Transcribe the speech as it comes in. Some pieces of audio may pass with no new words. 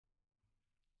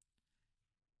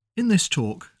In this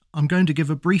talk, I'm going to give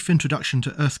a brief introduction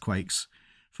to earthquakes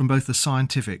from both a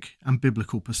scientific and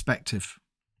biblical perspective.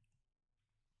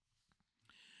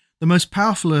 The most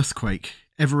powerful earthquake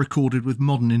ever recorded with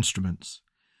modern instruments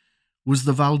was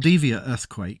the Valdivia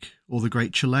earthquake, or the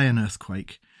Great Chilean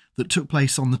earthquake, that took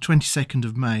place on the 22nd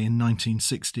of May in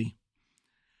 1960.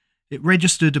 It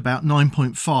registered about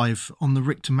 9.5 on the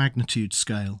Richter magnitude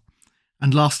scale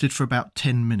and lasted for about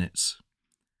 10 minutes.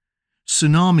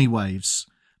 Tsunami waves,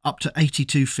 up to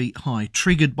 82 feet high,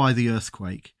 triggered by the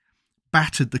earthquake,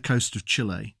 battered the coast of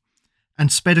Chile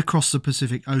and sped across the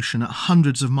Pacific Ocean at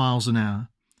hundreds of miles an hour,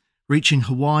 reaching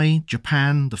Hawaii,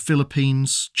 Japan, the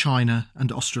Philippines, China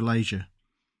and Australasia.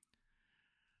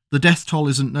 The death toll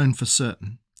isn't known for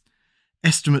certain.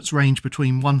 Estimates range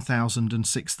between 1,000 and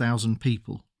 6,000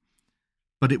 people,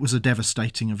 but it was a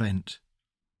devastating event.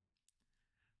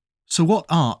 So what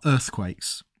are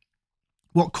earthquakes?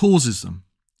 What causes them?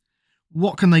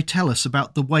 What can they tell us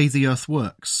about the way the Earth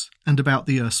works and about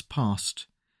the Earth's past?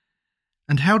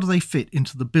 And how do they fit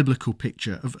into the biblical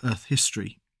picture of Earth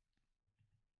history?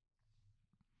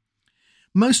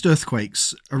 Most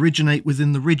earthquakes originate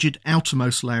within the rigid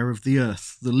outermost layer of the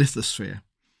Earth, the lithosphere,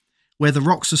 where the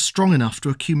rocks are strong enough to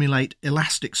accumulate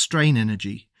elastic strain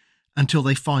energy until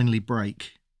they finally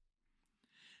break.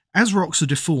 As rocks are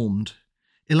deformed,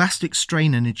 elastic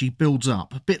strain energy builds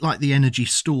up, a bit like the energy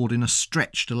stored in a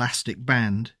stretched elastic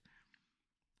band.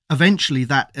 Eventually,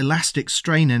 that elastic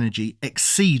strain energy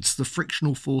exceeds the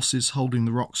frictional forces holding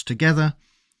the rocks together,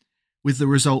 with the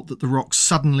result that the rocks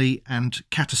suddenly and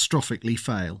catastrophically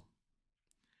fail.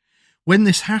 When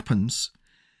this happens,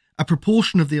 a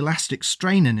proportion of the elastic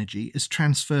strain energy is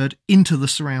transferred into the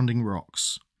surrounding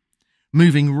rocks,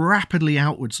 moving rapidly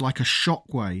outwards like a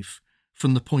shock wave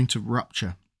from the point of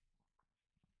rupture.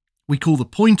 We call the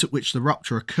point at which the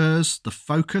rupture occurs the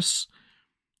focus,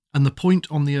 and the point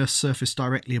on the Earth's surface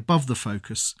directly above the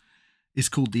focus is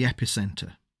called the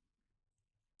epicenter.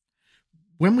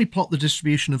 When we plot the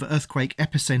distribution of earthquake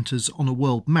epicenters on a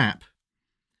world map,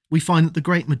 we find that the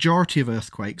great majority of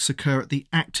earthquakes occur at the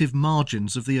active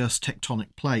margins of the Earth's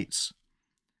tectonic plates.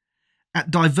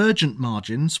 At divergent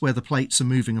margins, where the plates are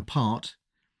moving apart,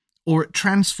 or at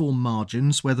transform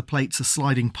margins, where the plates are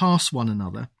sliding past one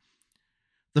another,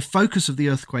 the focus of the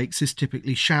earthquakes is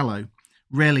typically shallow,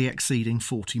 rarely exceeding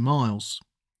 40 miles.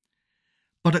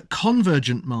 But at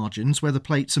convergent margins, where the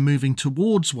plates are moving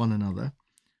towards one another,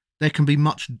 there can be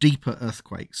much deeper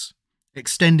earthquakes,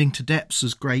 extending to depths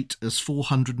as great as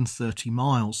 430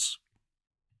 miles.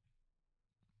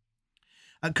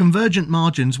 At convergent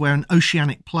margins, where an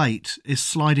oceanic plate is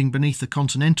sliding beneath a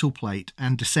continental plate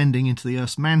and descending into the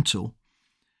Earth's mantle,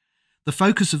 the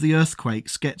focus of the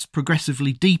earthquakes gets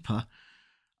progressively deeper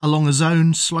along a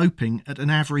zone sloping at an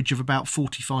average of about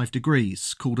 45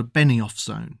 degrees, called a Benioff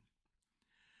zone.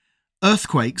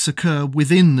 Earthquakes occur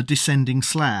within the descending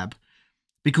slab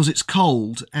because it's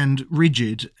cold and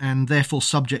rigid and therefore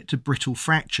subject to brittle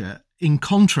fracture, in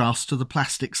contrast to the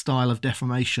plastic style of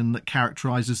deformation that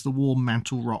characterises the warm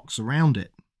mantle rocks around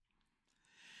it.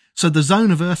 So the zone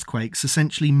of earthquakes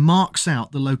essentially marks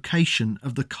out the location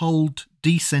of the cold,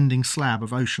 descending slab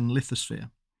of ocean lithosphere.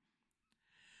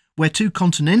 Where two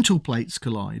continental plates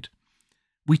collide,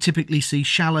 we typically see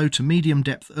shallow to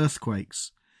medium-depth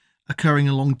earthquakes occurring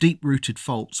along deep-rooted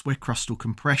faults where crustal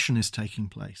compression is taking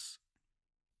place.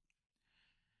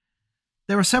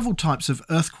 There are several types of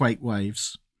earthquake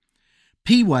waves.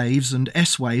 P waves and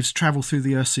S waves travel through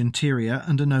the Earth's interior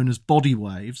and are known as body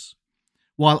waves,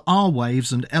 while R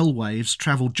waves and L waves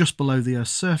travel just below the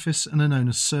Earth's surface and are known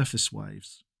as surface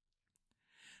waves.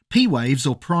 P waves,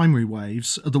 or primary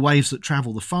waves, are the waves that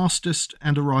travel the fastest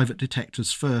and arrive at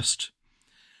detectors first.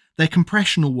 They're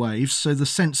compressional waves, so the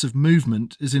sense of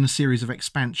movement is in a series of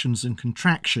expansions and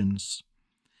contractions,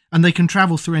 and they can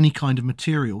travel through any kind of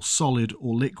material, solid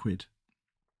or liquid.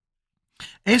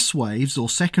 S waves, or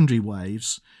secondary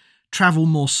waves, travel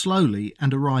more slowly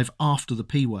and arrive after the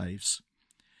P waves.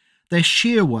 They're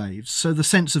shear waves, so the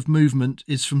sense of movement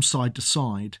is from side to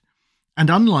side, and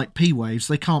unlike P waves,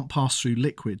 they can't pass through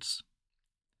liquids.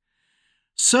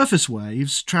 Surface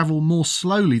waves travel more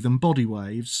slowly than body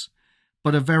waves,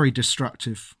 but are very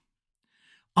destructive.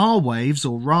 R waves,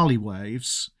 or Raleigh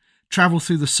waves, travel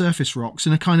through the surface rocks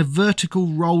in a kind of vertical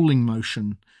rolling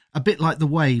motion, a bit like the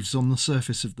waves on the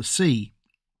surface of the sea,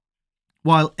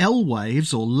 while L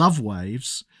waves, or love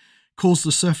waves, cause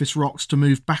the surface rocks to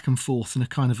move back and forth in a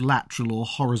kind of lateral or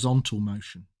horizontal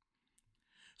motion.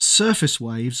 Surface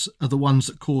waves are the ones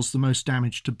that cause the most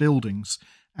damage to buildings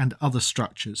and other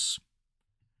structures.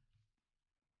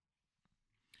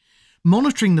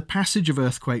 Monitoring the passage of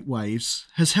earthquake waves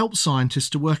has helped scientists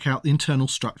to work out the internal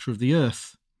structure of the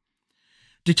Earth.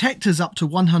 Detectors up to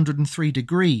 103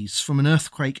 degrees from an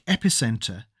earthquake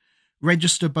epicenter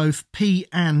register both P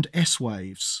and S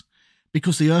waves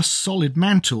because the Earth's solid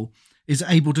mantle is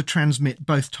able to transmit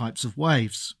both types of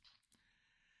waves.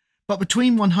 But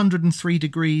between 103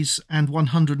 degrees and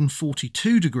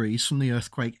 142 degrees from the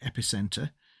earthquake epicenter,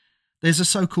 there's a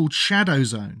so-called shadow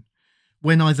zone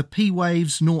where neither P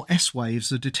waves nor S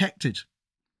waves are detected.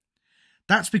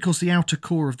 That's because the outer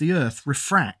core of the Earth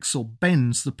refracts or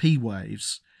bends the P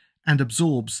waves and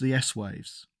absorbs the S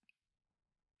waves.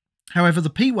 However, the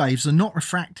P waves are not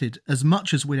refracted as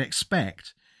much as we'd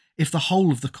expect if the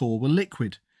whole of the core were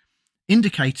liquid,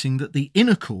 indicating that the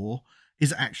inner core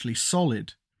is actually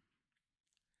solid.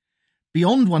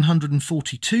 Beyond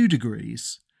 142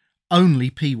 degrees, only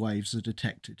P waves are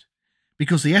detected,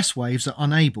 because the S waves are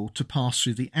unable to pass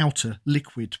through the outer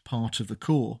liquid part of the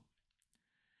core.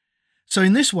 So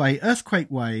in this way, earthquake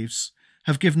waves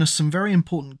have given us some very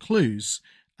important clues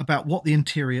about what the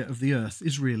interior of the Earth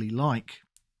is really like.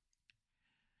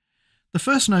 The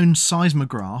first known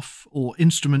seismograph, or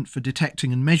instrument for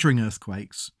detecting and measuring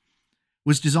earthquakes,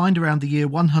 was designed around the year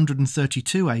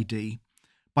 132 AD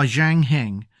by Zhang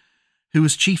Heng, who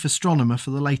was chief astronomer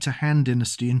for the later Han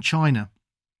Dynasty in China.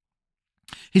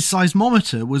 His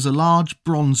seismometer was a large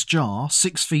bronze jar,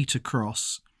 6 feet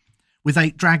across, with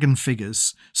 8 dragon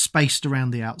figures spaced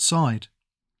around the outside.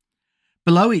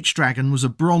 Below each dragon was a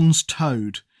bronze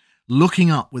toad, looking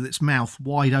up with its mouth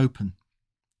wide open.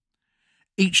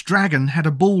 Each dragon had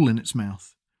a ball in its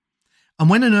mouth, and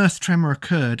when an earth tremor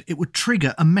occurred, it would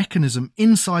trigger a mechanism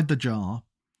inside the jar,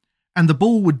 and the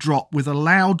ball would drop with a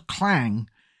loud clang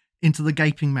into the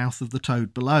gaping mouth of the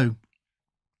toad below.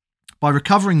 By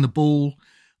recovering the ball,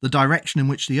 the direction in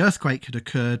which the earthquake had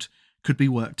occurred could be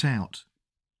worked out.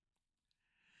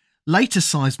 Later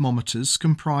seismometers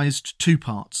comprised 2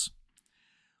 parts.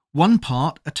 One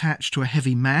part attached to a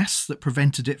heavy mass that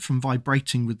prevented it from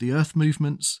vibrating with the earth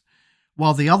movements,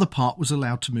 while the other part was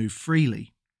allowed to move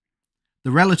freely. The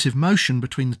relative motion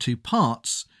between the 2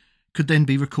 parts could then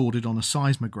be recorded on a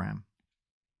seismogram.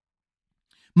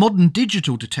 Modern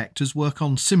digital detectors work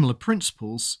on similar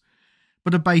principles,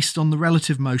 but are based on the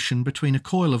relative motion between a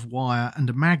coil of wire and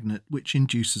a magnet which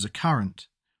induces a current.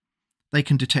 They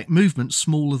can detect movements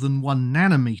smaller than 1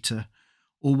 nanometer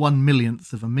or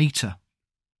 1/1,000,000th of a meter.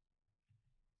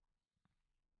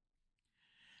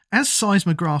 As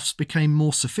seismographs became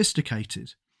more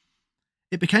sophisticated,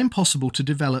 it became possible to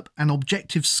develop an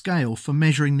objective scale for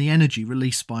measuring the energy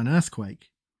released by an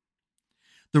earthquake.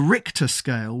 The Richter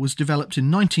scale was developed in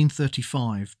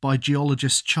 1935 by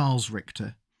geologist Charles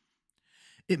Richter.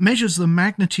 It measures the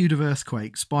magnitude of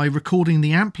earthquakes by recording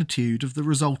the amplitude of the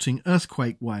resulting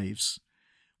earthquake waves,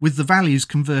 with the values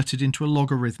converted into a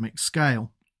logarithmic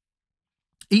scale.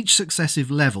 Each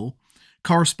successive level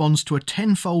corresponds to a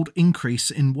 10-fold increase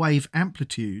in wave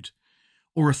amplitude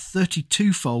or a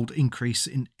 32-fold increase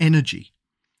in energy.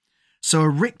 So a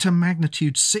Richter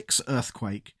magnitude 6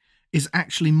 earthquake is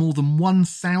actually more than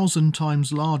 1,000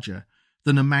 times larger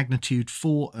than a magnitude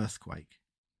 4 earthquake.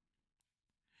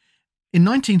 In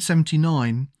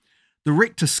 1979, the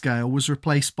Richter scale was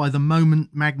replaced by the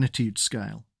moment magnitude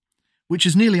scale, which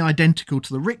is nearly identical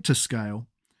to the Richter scale,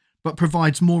 but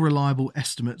provides more reliable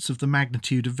estimates of the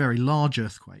magnitude of very large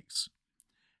earthquakes.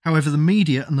 However, the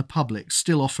media and the public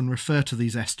still often refer to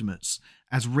these estimates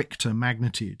as Richter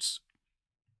magnitudes.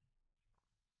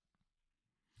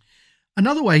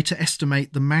 Another way to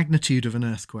estimate the magnitude of an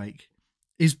earthquake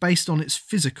is based on its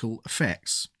physical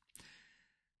effects.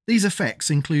 These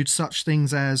effects include such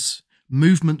things as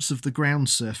movements of the ground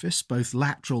surface, both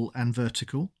lateral and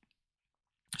vertical,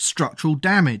 structural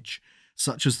damage,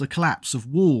 such as the collapse of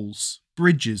walls,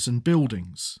 bridges and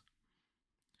buildings,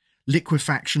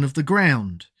 liquefaction of the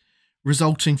ground,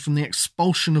 resulting from the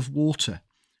expulsion of water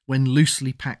when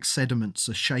loosely packed sediments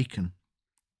are shaken,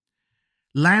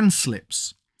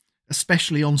 landslips,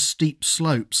 especially on steep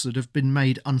slopes that have been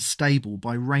made unstable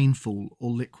by rainfall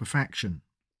or liquefaction,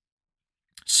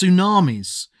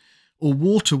 tsunamis or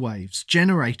water waves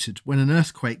generated when an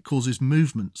earthquake causes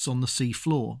movements on the sea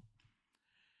floor.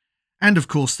 And of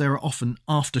course, there are often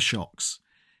aftershocks,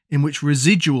 in which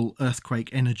residual earthquake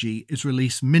energy is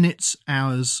released minutes,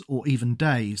 hours, or even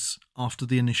days after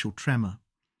the initial tremor.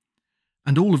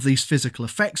 And all of these physical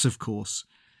effects, of course,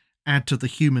 add to the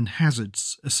human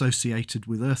hazards associated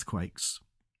with earthquakes.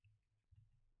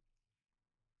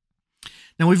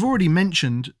 Now, we've already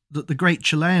mentioned that the Great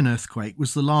Chilean earthquake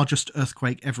was the largest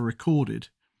earthquake ever recorded.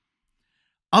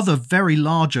 Other very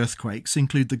large earthquakes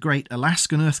include the Great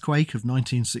Alaskan Earthquake of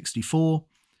 1964,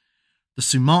 the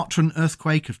Sumatran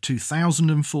earthquake of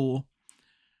 2004,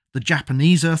 the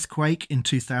Japanese earthquake in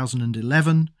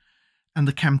 2011, and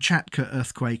the Kamchatka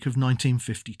earthquake of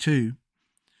 1952.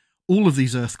 All of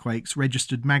these earthquakes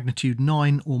registered magnitude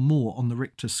 9 or more on the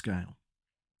Richter scale.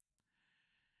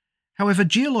 However,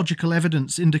 geological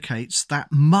evidence indicates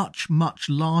that much, much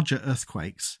larger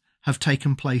earthquakes have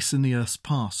taken place in the Earth's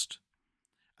past,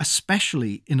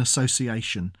 especially in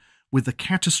association with the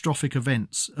catastrophic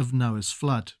events of Noah's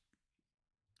flood.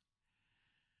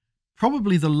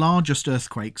 Probably the largest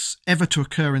earthquakes ever to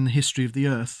occur in the history of the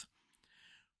Earth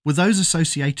were those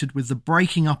associated with the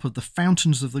breaking up of the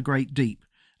fountains of the Great Deep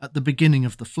at the beginning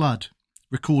of the flood,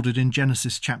 recorded in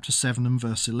Genesis chapter 7 and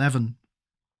verse 11.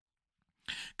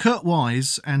 Kurt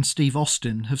Wise and Steve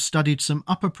Austin have studied some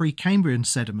Upper Precambrian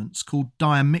sediments called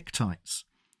diamictites,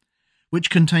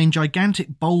 which contain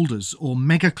gigantic boulders or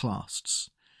megaclasts,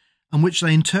 and which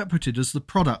they interpreted as the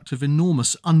product of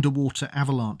enormous underwater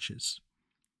avalanches.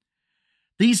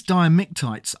 These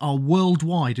diamictites are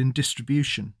worldwide in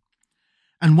distribution,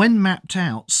 and when mapped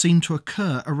out seem to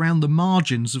occur around the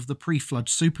margins of the pre-flood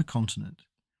supercontinent.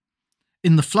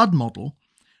 In the flood model,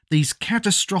 these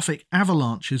catastrophic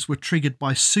avalanches were triggered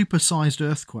by supersized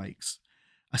earthquakes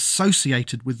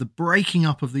associated with the breaking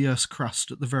up of the Earth's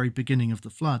crust at the very beginning of the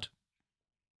flood.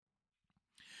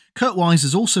 Kurt Wise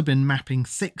has also been mapping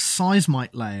thick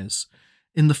seismite layers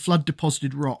in the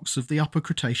flood-deposited rocks of the Upper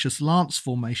Cretaceous Lance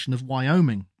Formation of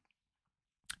Wyoming.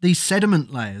 These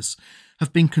sediment layers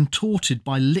have been contorted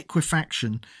by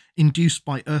liquefaction induced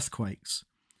by earthquakes,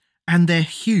 and they're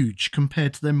huge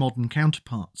compared to their modern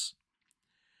counterparts.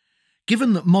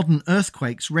 Given that modern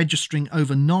earthquakes registering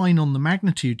over 9 on the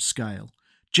magnitude scale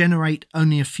generate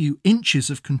only a few inches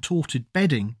of contorted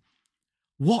bedding,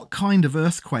 what kind of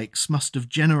earthquakes must have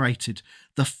generated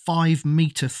the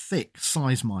 5-metre thick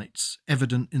seismites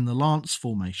evident in the Lance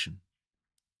Formation?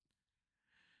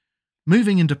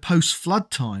 Moving into post-flood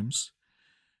times,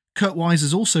 Kurt Wise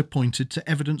has also pointed to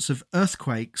evidence of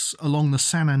earthquakes along the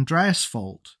San Andreas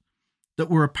Fault that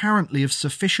were apparently of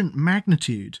sufficient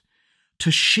magnitude to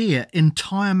shear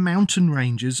entire mountain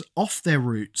ranges off their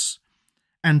roots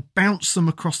and bounce them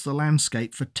across the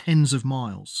landscape for tens of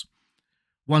miles.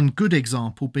 One good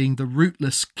example being the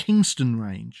rootless Kingston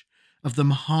Range of the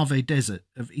Mojave Desert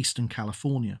of eastern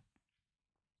California.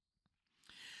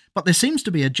 But there seems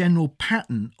to be a general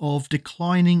pattern of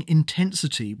declining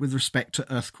intensity with respect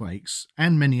to earthquakes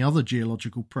and many other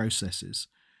geological processes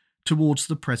towards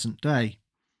the present day.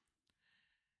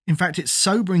 In fact, it's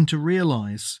sobering to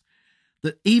realise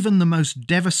that even the most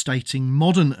devastating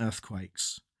modern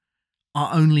earthquakes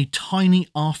are only tiny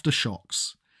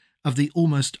aftershocks of the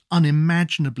almost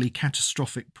unimaginably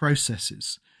catastrophic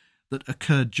processes that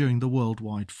occurred during the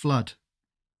worldwide flood.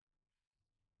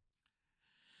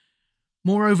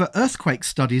 Moreover, earthquake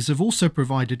studies have also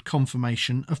provided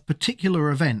confirmation of particular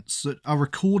events that are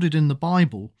recorded in the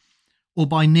Bible or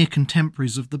by near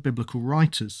contemporaries of the biblical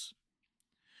writers.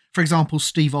 For example,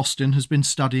 Steve Austin has been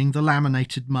studying the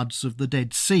laminated muds of the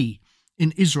Dead Sea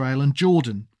in Israel and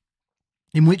Jordan,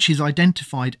 in which he's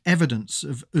identified evidence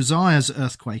of Uzziah's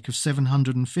earthquake of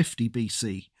 750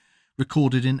 BC,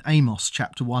 recorded in Amos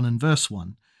chapter 1 and verse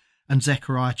 1, and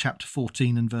Zechariah chapter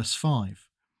 14 and verse 5.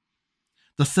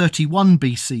 The 31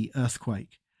 BC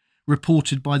earthquake,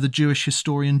 reported by the Jewish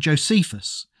historian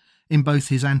Josephus in both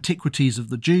his Antiquities of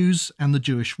the Jews and the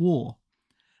Jewish War,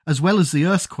 as well as the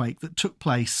earthquake that took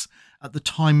place at the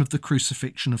time of the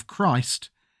crucifixion of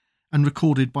Christ and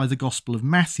recorded by the Gospel of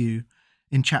Matthew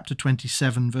in chapter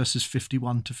 27 verses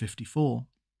 51 to 54.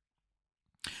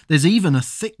 There's even a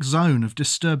thick zone of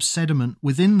disturbed sediment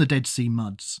within the Dead Sea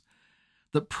muds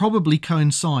that probably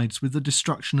coincides with the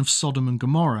destruction of Sodom and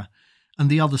Gomorrah and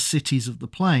the other cities of the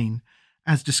plain,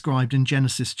 as described in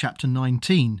Genesis chapter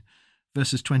 19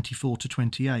 verses 24 to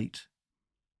 28.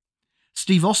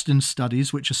 Steve Austin's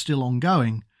studies, which are still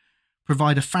ongoing,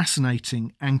 provide a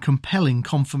fascinating and compelling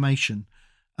confirmation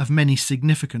of many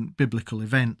significant biblical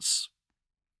events.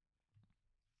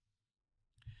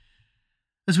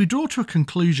 As we draw to a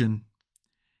conclusion,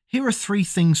 here are 3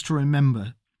 things to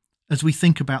remember as we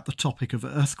think about the topic of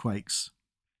earthquakes.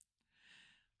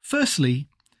 Firstly,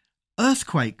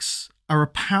 earthquakes are a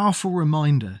powerful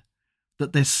reminder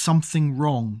that there's something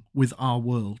wrong with our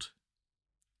world.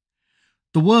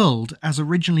 The world, as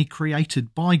originally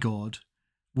created by God,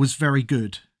 was very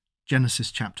good. Genesis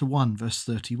chapter 1, verse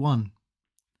 31.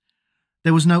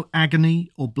 There was no agony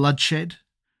or bloodshed,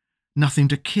 nothing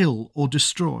to kill or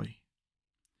destroy.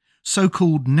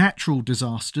 So-called natural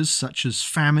disasters such as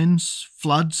famines,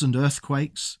 floods and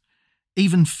earthquakes,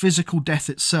 even physical death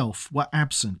itself, were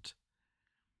absent.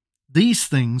 These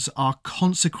things are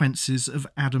consequences of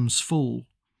Adam's fall.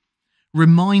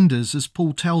 Reminders, as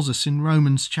Paul tells us in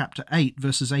Romans chapter 8,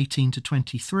 verses 18 to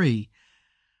 23,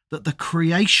 that the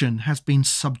creation has been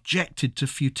subjected to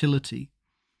futility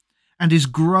and is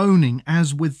groaning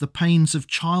as with the pains of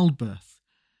childbirth,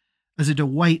 as it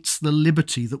awaits the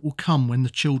liberty that will come when the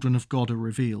children of God are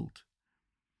revealed.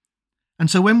 And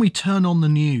so when we turn on the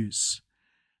news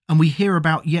and we hear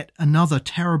about yet another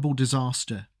terrible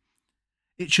disaster,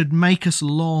 it should make us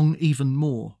long even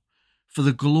more for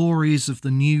the glories of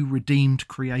the new redeemed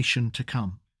creation to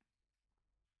come.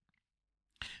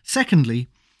 Secondly,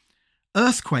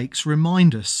 earthquakes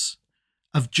remind us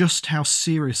of just how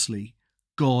seriously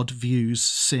God views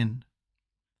sin.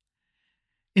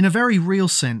 In a very real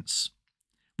sense,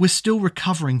 we're still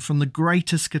recovering from the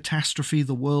greatest catastrophe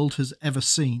the world has ever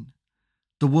seen,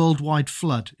 the worldwide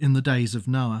flood in the days of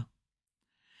Noah.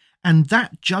 And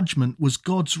that judgment was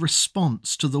God's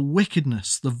response to the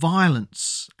wickedness, the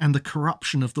violence, and the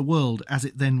corruption of the world as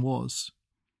it then was.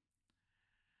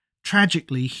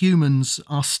 Tragically, humans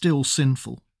are still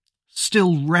sinful,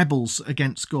 still rebels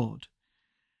against God.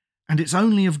 And it's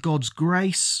only of God's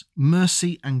grace,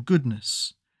 mercy, and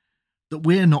goodness that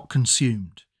we're not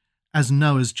consumed, as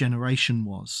Noah's generation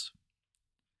was.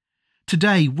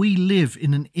 Today, we live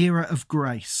in an era of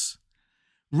grace,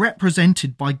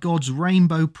 represented by God's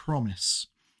rainbow promise,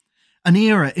 an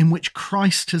era in which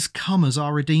Christ has come as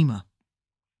our Redeemer.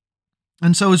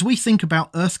 And so as we think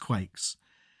about earthquakes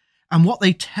and what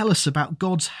they tell us about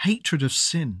God's hatred of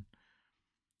sin,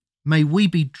 may we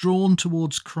be drawn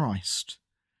towards Christ,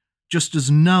 just as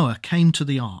Noah came to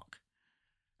the ark,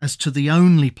 as to the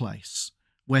only place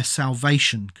where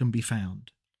salvation can be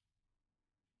found.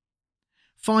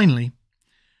 Finally,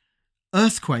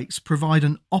 earthquakes provide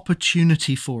an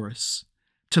opportunity for us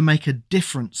to make a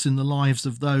difference in the lives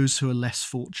of those who are less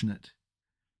fortunate.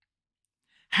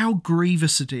 How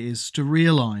grievous it is to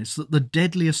realise that the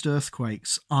deadliest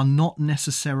earthquakes are not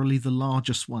necessarily the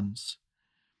largest ones.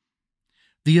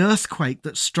 The earthquake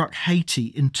that struck Haiti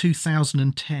in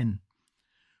 2010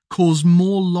 caused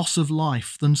more loss of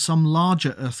life than some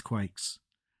larger earthquakes.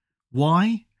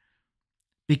 Why?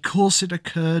 Because it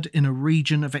occurred in a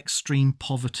region of extreme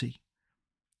poverty.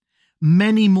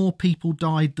 Many more people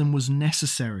died than was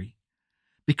necessary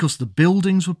because the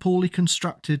buildings were poorly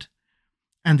constructed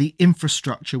and the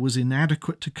infrastructure was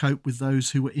inadequate to cope with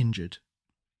those who were injured.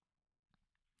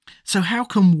 So how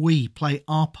can we play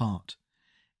our part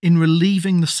in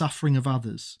relieving the suffering of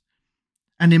others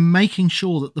and in making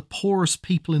sure that the poorest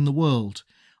people in the world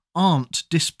aren't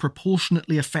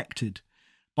disproportionately affected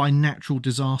by natural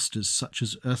disasters such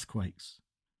as earthquakes?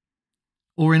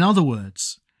 Or in other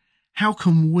words, how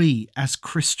can we as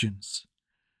Christians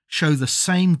show the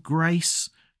same grace,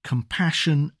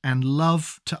 compassion, and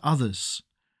love to others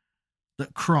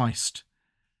that Christ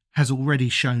has already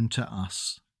shown to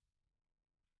us?